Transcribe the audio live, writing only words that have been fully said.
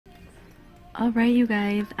Alright you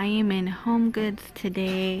guys, I am in HomeGoods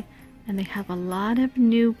today and they have a lot of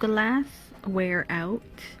new glassware out.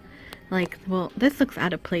 Like, well, this looks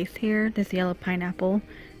out of place here, this yellow pineapple.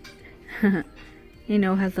 You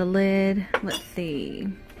know, has a lid. Let's see.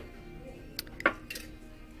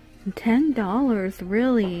 $10,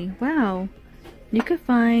 really? Wow. You could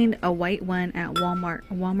find a white one at Walmart.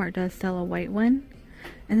 Walmart does sell a white one.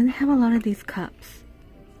 And then they have a lot of these cups.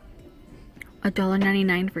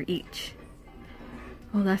 $1.99 for each.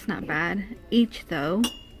 Oh, that's not bad. Each though.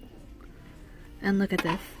 And look at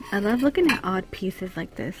this. I love looking at odd pieces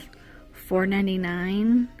like this.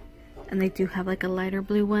 $4.99. And they do have like a lighter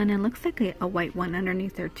blue one. And looks like a white one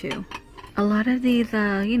underneath there too. A lot of these,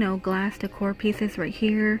 you know, glass decor pieces right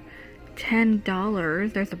here.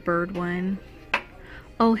 $10. There's a bird one.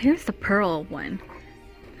 Oh, here's the pearl one.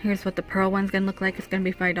 Here's what the pearl one's gonna look like. It's gonna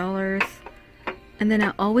be $5. And then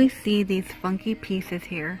I always see these funky pieces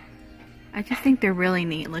here. I just think they're really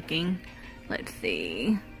neat looking. Let's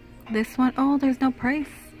see. This one, oh, there's no price.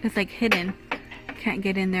 It's like hidden. Can't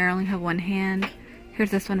get in there, I only have one hand. Here's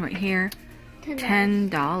this one right here.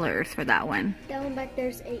 $10 for that one. That one back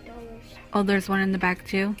there's $8. Oh, there's one in the back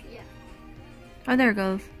too? Yeah. Oh, there it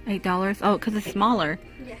goes. $8. Oh, because it's smaller.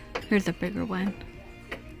 Yeah. Here's a bigger one.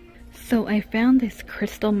 So I found this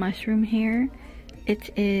crystal mushroom here. It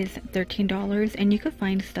is $13 and you could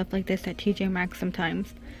find stuff like this at TJ Maxx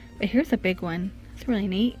sometimes. But here's a big one. It's really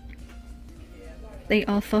neat. They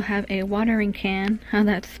also have a watering can. Oh,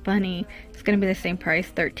 that's funny. It's going to be the same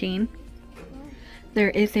price, $13.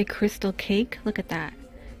 There is a crystal cake. Look at that.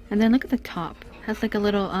 And then look at the top. It has like a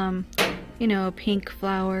little, you know, pink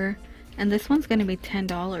flower. And this one's going to be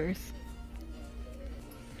 $10.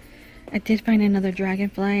 I did find another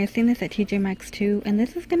dragonfly. I've seen this at TJ Maxx too. And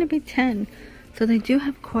this is going to be $10. So they do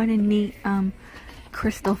have quite a neat,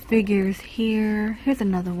 crystal figures here. Here's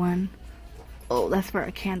another one. Oh, that's for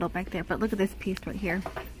a candle back there. But look at this piece right here.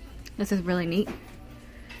 This is really neat.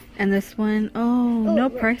 And this one, oh, no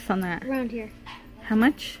price on that. Around here. How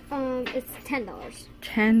much? It's $10.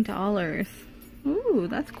 $10. Ooh,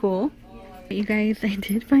 that's cool. You guys, I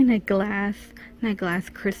did find a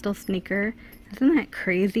crystal sneaker. Isn't that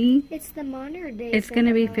crazy? It's the modern day. It's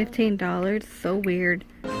gonna be $15. So weird.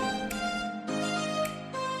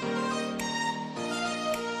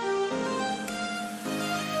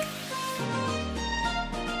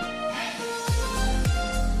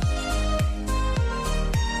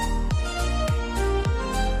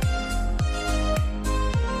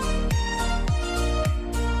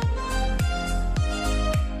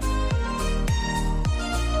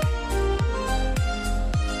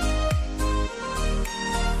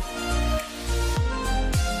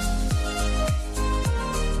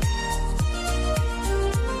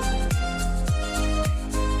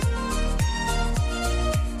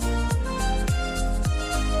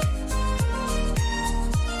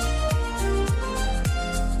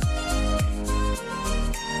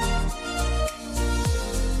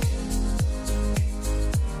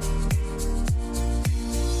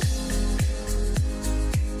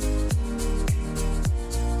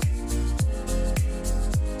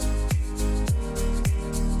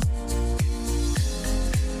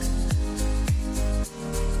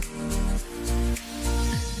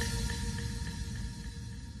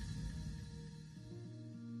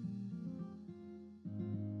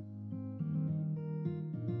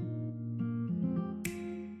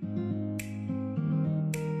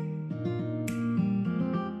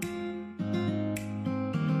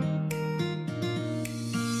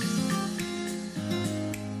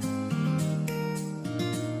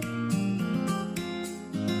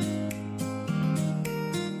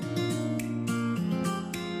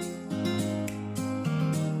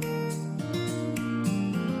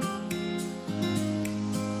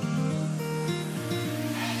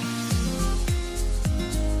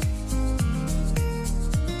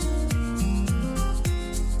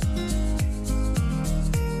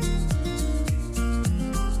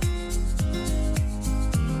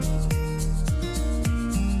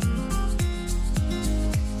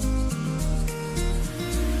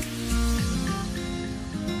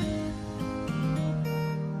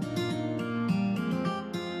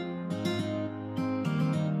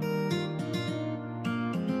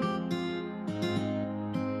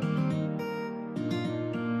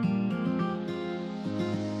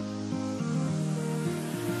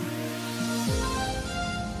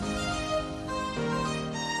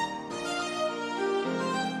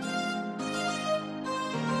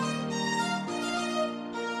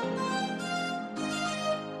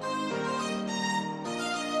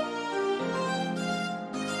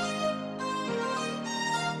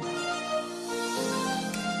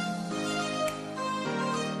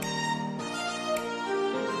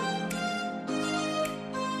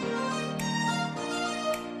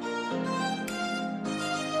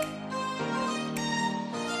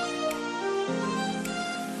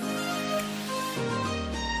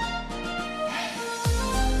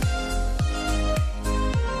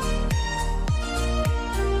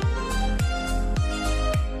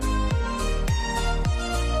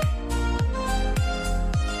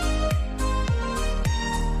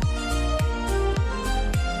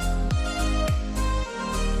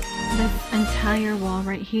 entire wall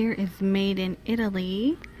right here is made in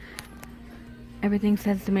Italy. Everything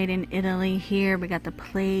says made in Italy here. We got the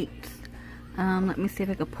plates. Let me see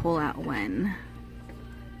if I could pull out one.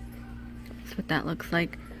 That's what that looks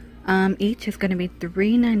like. Each is going to be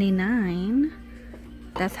 $3.99.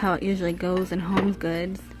 That's how it usually goes in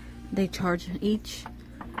HomeGoods. They charge each.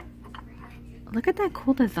 Look at that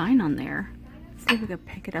cool design on there. Let's see if we can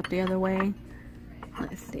pick it up the other way.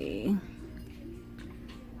 Let's see.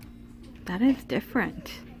 That is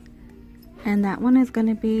different. And that one is going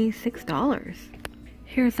to be $6.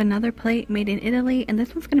 Here's another plate made in Italy, and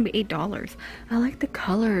this one's going to be $8. I like the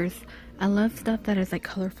colors. I love stuff that is like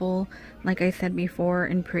colorful. Like I said before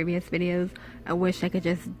in previous videos, I wish I could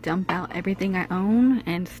just dump out everything I own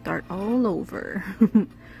and start all over.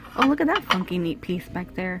 Oh, look at that funky neat piece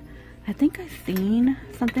back there. I think I've seen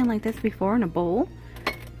something like this before in a bowl,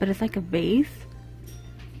 but it's like a vase.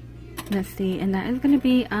 Let's see, and that is going to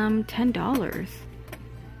be $10.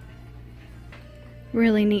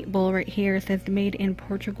 Really neat bowl right here. It says made in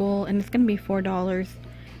Portugal, and it's going to be $4.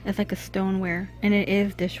 It's like a stoneware, and it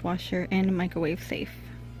is dishwasher and microwave safe.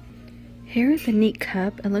 Here is a neat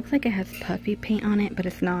cup. It looks like it has puffy paint on it, but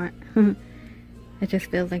it's not. It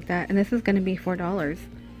just feels like that, and this is going to be $4.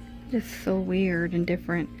 Just so weird and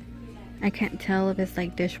different. I can't tell if it's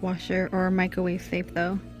like dishwasher or microwave safe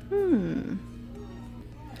though.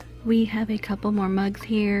 We have a couple more mugs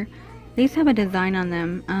here. These have a design on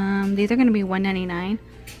them. These are going to be $1.99.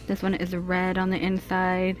 This one is red on the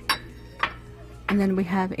inside. And then we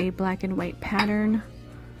have a black and white pattern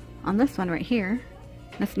on this one right here.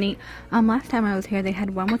 That's neat. Last time I was here, they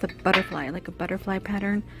had one with a butterfly, like a butterfly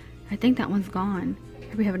pattern. I think that one's gone.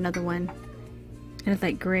 Here we have another one. It's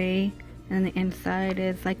like gray, and the inside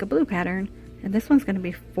is like a blue pattern. And this one's going to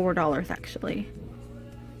be $4 actually.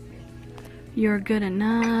 You're Good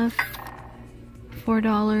Enough.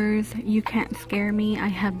 $4. You Can't Scare Me. I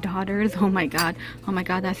Have Daughters. Oh my god,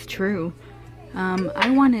 that's true. I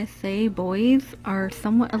want to say boys are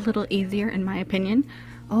somewhat a little easier in my opinion.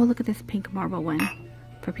 Oh, look at this pink marble one.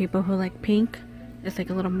 For people who like pink, it's like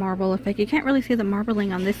a little marble effect. You can't really see the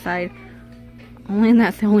marbling on this side. Only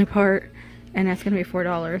that's the only part. And that's going to be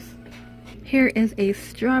 $4. Here is a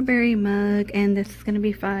strawberry mug, and this is going to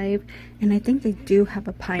be $5. And I think they do have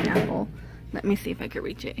a pineapple. Let me see if I can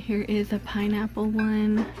reach it. Here is a pineapple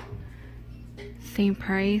one. Same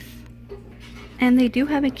price. And they do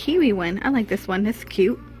have a kiwi one. I like this one. It's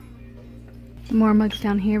cute. More mugs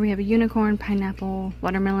down here. We have a unicorn, pineapple,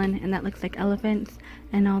 watermelon, and that looks like elephants.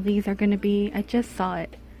 And all these are going to be, I just saw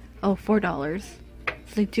it. Oh, $4.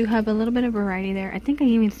 So they do have a little bit of variety there. I think I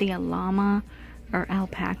even see a llama or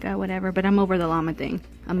alpaca, whatever. But I'm over the llama thing.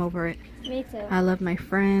 I'm over it. Me too. I Love My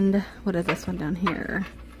Friend. What is this one down here?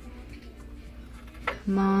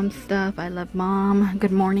 Mom stuff. I Love Mom.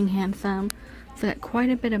 Good Morning Handsome. So I got quite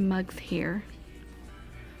a bit of mugs here.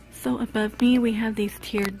 So above me we have these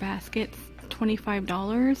tiered baskets.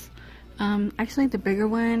 $25. Actually the bigger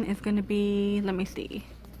one is going to be, let me see.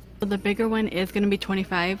 So the bigger one is going to be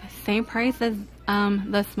 $25. Same price as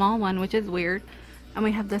the small one, which is weird. And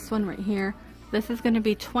we have this one right here. This is going to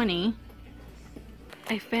be $20.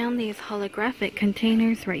 I found these holographic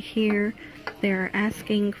containers right here. They're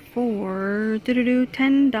asking for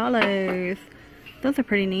 $10. Those are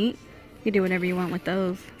pretty neat. You can do whatever you want with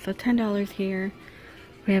those. So $10 here.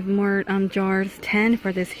 We have more jars. $10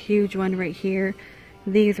 for this huge one right here.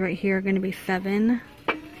 These right here are going to be $7.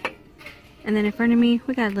 And then in front of me,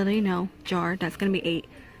 we got a little, you know, jar. That's going to be $8.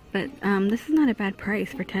 But this is not a bad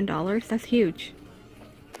price for $10. That's huge.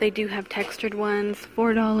 They do have textured ones,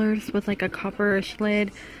 $4 with like a copperish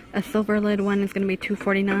lid. A silver lid one is going to be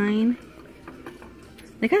 $2.49.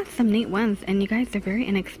 They got some neat ones, and you guys, they're very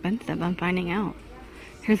inexpensive, I'm finding out.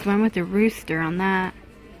 Here's one with a rooster on that.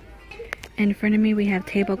 In front of me we have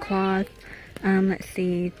tablecloth. Let's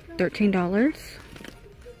see, $13.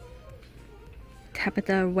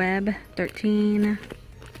 Tabitha Web, $13.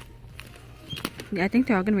 Yeah, I think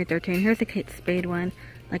they're all going to be $13. Here's a Kate Spade one,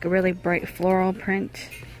 like a really bright floral print.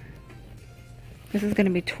 This is going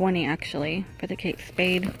to be $20 actually for the Kate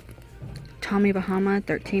Spade. Tommy Bahama,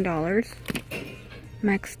 $13.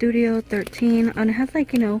 Max Studio, $13. And it has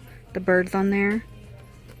like, you know, the birds on there.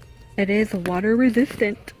 It is water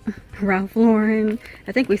resistant. Ralph Lauren.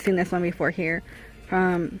 I think we've seen this one before here.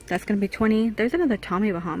 That's going to be $20. There's another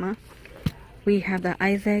Tommy Bahama. We have the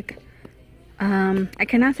Isaac. I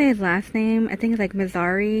cannot say his last name. I think it's like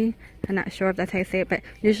Mazzari. I'm not sure if that's how you say it, but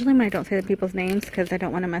usually when I don't say the people's names because I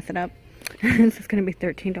don't want to mess it up. This is going to be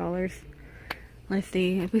 $13. Let's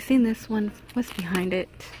see. Have we seen this one? What's behind it?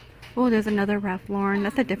 Oh, there's another Ralph Lauren.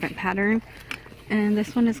 That's a different pattern. And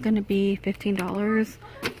this one is going to be $15.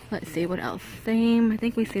 Let's see what else. Same. I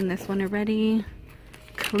think we've seen this one already.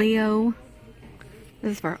 Cleo.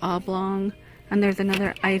 This is for oblong. And there's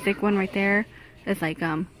another Isaac one right there. It's like,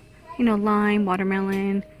 you know, lime,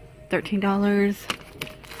 watermelon, $13.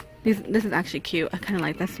 This is actually cute. I kind of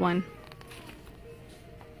like this one.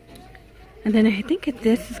 And then I think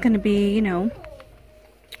this is going to be, you know,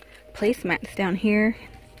 placemats down here.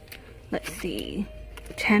 Let's see.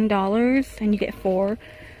 $10 and you get 4,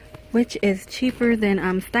 which is cheaper than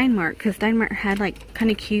Steinmart, because Steinmart had like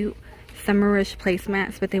kind of cute summerish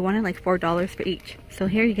placemats, but they wanted like $4 for each. So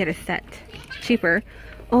here you get a set, cheaper.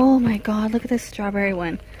 Oh my god, look at this strawberry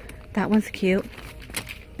one. That one's cute.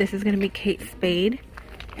 This is gonna be Kate Spade,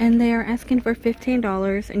 and they are asking for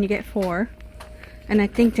 $15 and you get 4. And I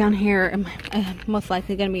think down here most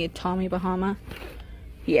likely gonna be a Tommy Bahama.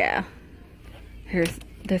 Yeah, here's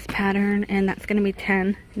this pattern, and that's gonna be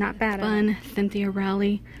 10. Not bad. Fun Cynthia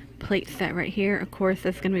Rowley plate set right here. Of course,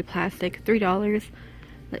 that's gonna be plastic. $3.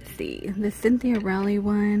 Let's see the Cynthia Rowley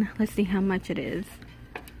one. Let's see how much it is.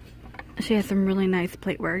 She has some really nice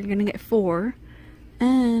plateware. You're gonna get 4,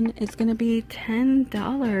 and it's gonna be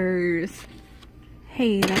 $10.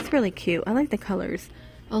 Hey, that's really cute. I like the colors.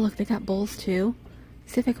 Oh look, they got bowls too.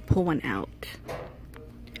 See if I can pull one out.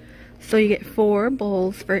 So you get 4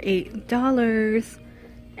 bowls for $8.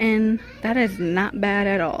 And that is not bad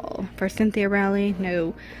at all for Cynthia Rowley.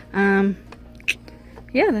 No.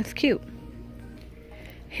 Yeah, that's cute.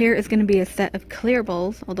 Here is going to be a set of clear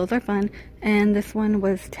bowls. Oh, those are fun. And this one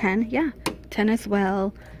was 10. Yeah, 10 as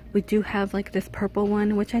well. We do have like this purple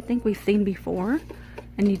one, which I think we've seen before.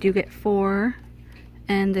 And you do get 4.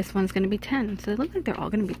 And this one's going to be 10. So it looks like they're all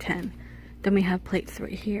going to be 10. Then we have plates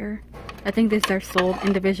right here. I think these are sold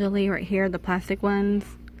individually right here, the plastic ones.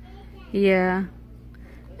 Yeah.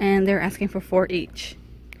 And they're asking for 4 each.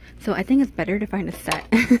 So I think it's better to find a set.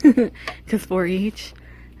 Because 4 each.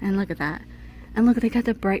 And look at that. And look, they got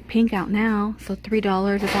the bright pink out now. So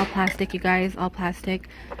 $3. It's all plastic, you guys. All plastic.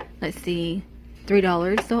 Let's see.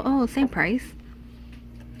 $3. So, oh, same price.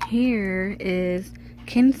 Here is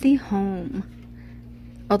Kinsey Home.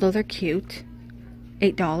 Oh, those are cute.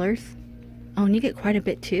 $8. Oh, and you get quite a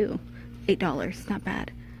bit too. $8. Not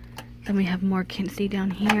bad. Then we have more Kinsey down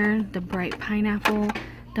here. The bright pineapple.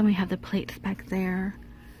 Then we have the plates back there.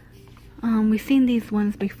 We've seen these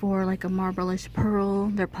ones before, like a marble-ish pearl.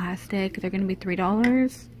 They're plastic. They're going to be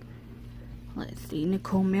 $3. Let's see,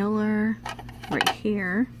 Nicole Miller right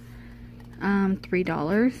here.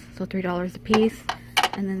 $3. So $3 a piece.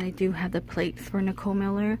 And then they do have the plates for Nicole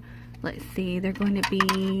Miller. Let's see, they're going to be,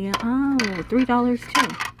 $3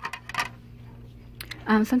 too.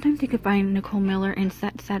 Sometimes you can find Nicole Miller in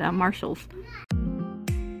sets at Marshall's.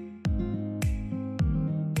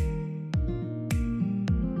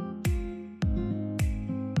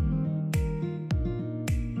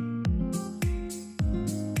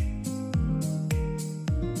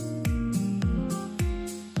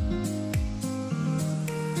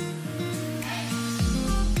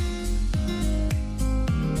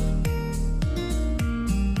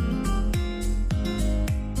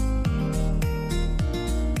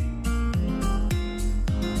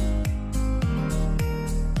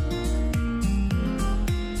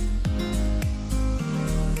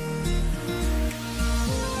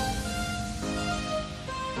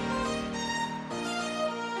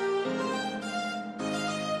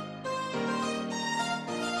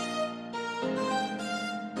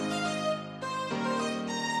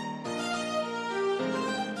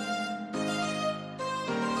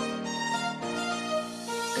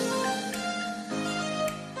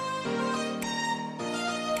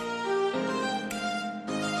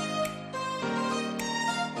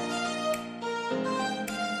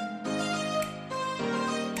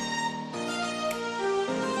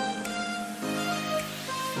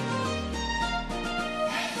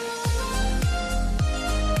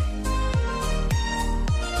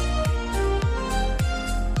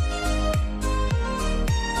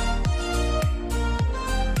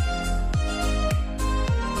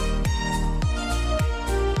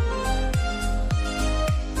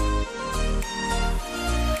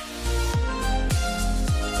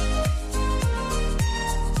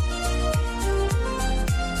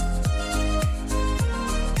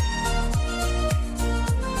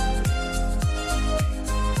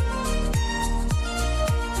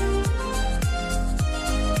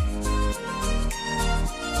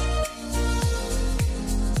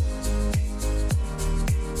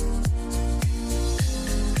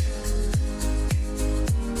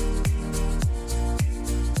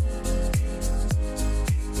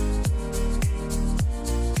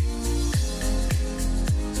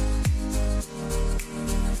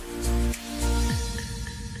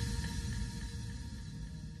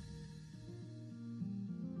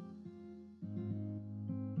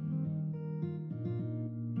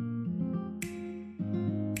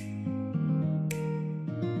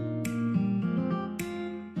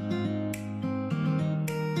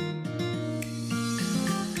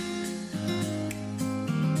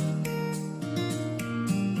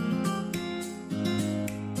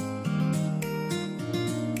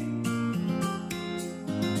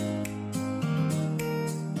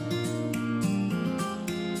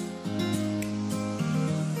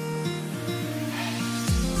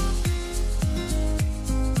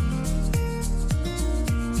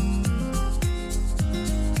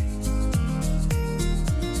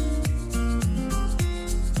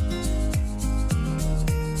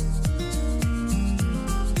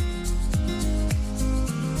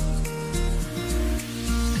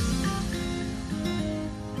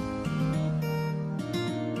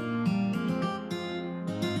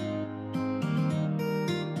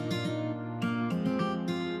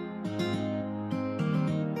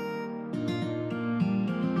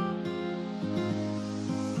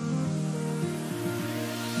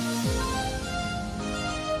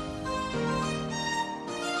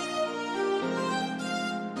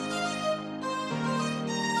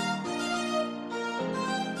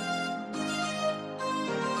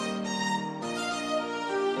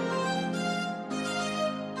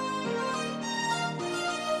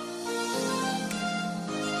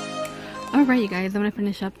 Alright, you guys, I'm going to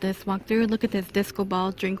finish up this walkthrough. Look at this disco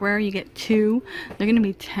ball drinkware. You get 2. They're going to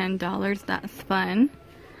be $10. That's fun.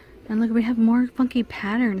 And look, we have more funky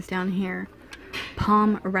patterns down here.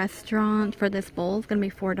 Palm Restaurant for this bowl is going to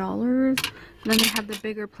be $4. And then they have the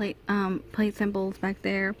bigger plate symbols back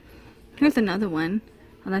there. Here's another one.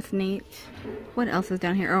 Oh, that's neat. What else is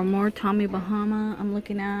down here? Oh, more Tommy Bahama I'm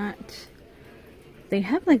looking at. They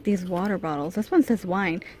have like these water bottles. This one says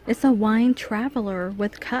wine. It's a wine traveler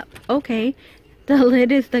with cup. Okay. The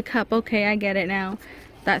lid is the cup. Okay, I get it now.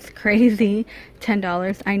 That's crazy.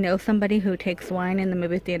 $10. I know somebody who takes wine in the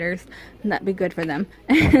movie theaters. That'd be good for them.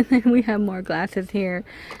 And then we have more glasses here.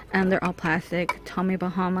 They're all plastic. Tommy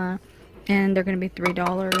Bahama. And they're going to be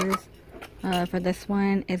 $3. For this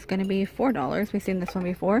one, it's going to be $4. We've seen this one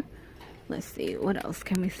before. Let's see. What else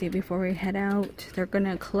can we see before we head out? They're going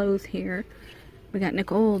to close here. We got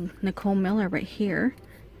Nicole Miller right here.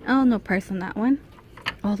 Oh, no price on that one.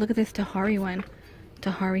 Oh, look at this Tahari one.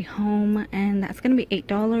 Tahari Home. And that's going to be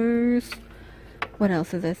 $8. What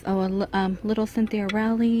else is this? Oh, little Cynthia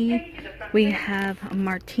Rowley. We have a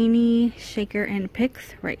Martini Shaker and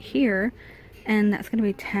Picks right here. And that's going to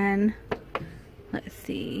be $10. Let's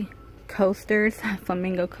see. Coasters.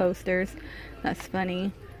 Flamingo coasters. That's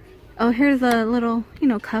funny. Oh, here's a little,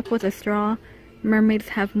 cup with a straw. Mermaids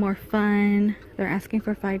have more fun. They're asking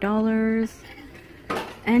for $5.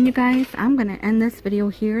 And you guys, I'm gonna end this video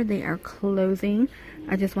here. They are closing.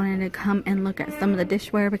 I just wanted to come and look at some of the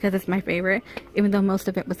dishware because it's my favorite, even though most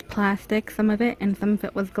of it was plastic, some of it, and some of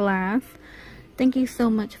it was glass. Thank you so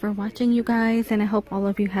much for watching, you guys, and I hope all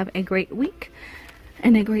of you have a great week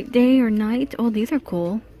and a great day or night. Oh, these are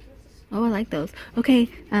cool. Oh, I like those. Okay,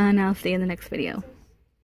 and I'll see you in the next video.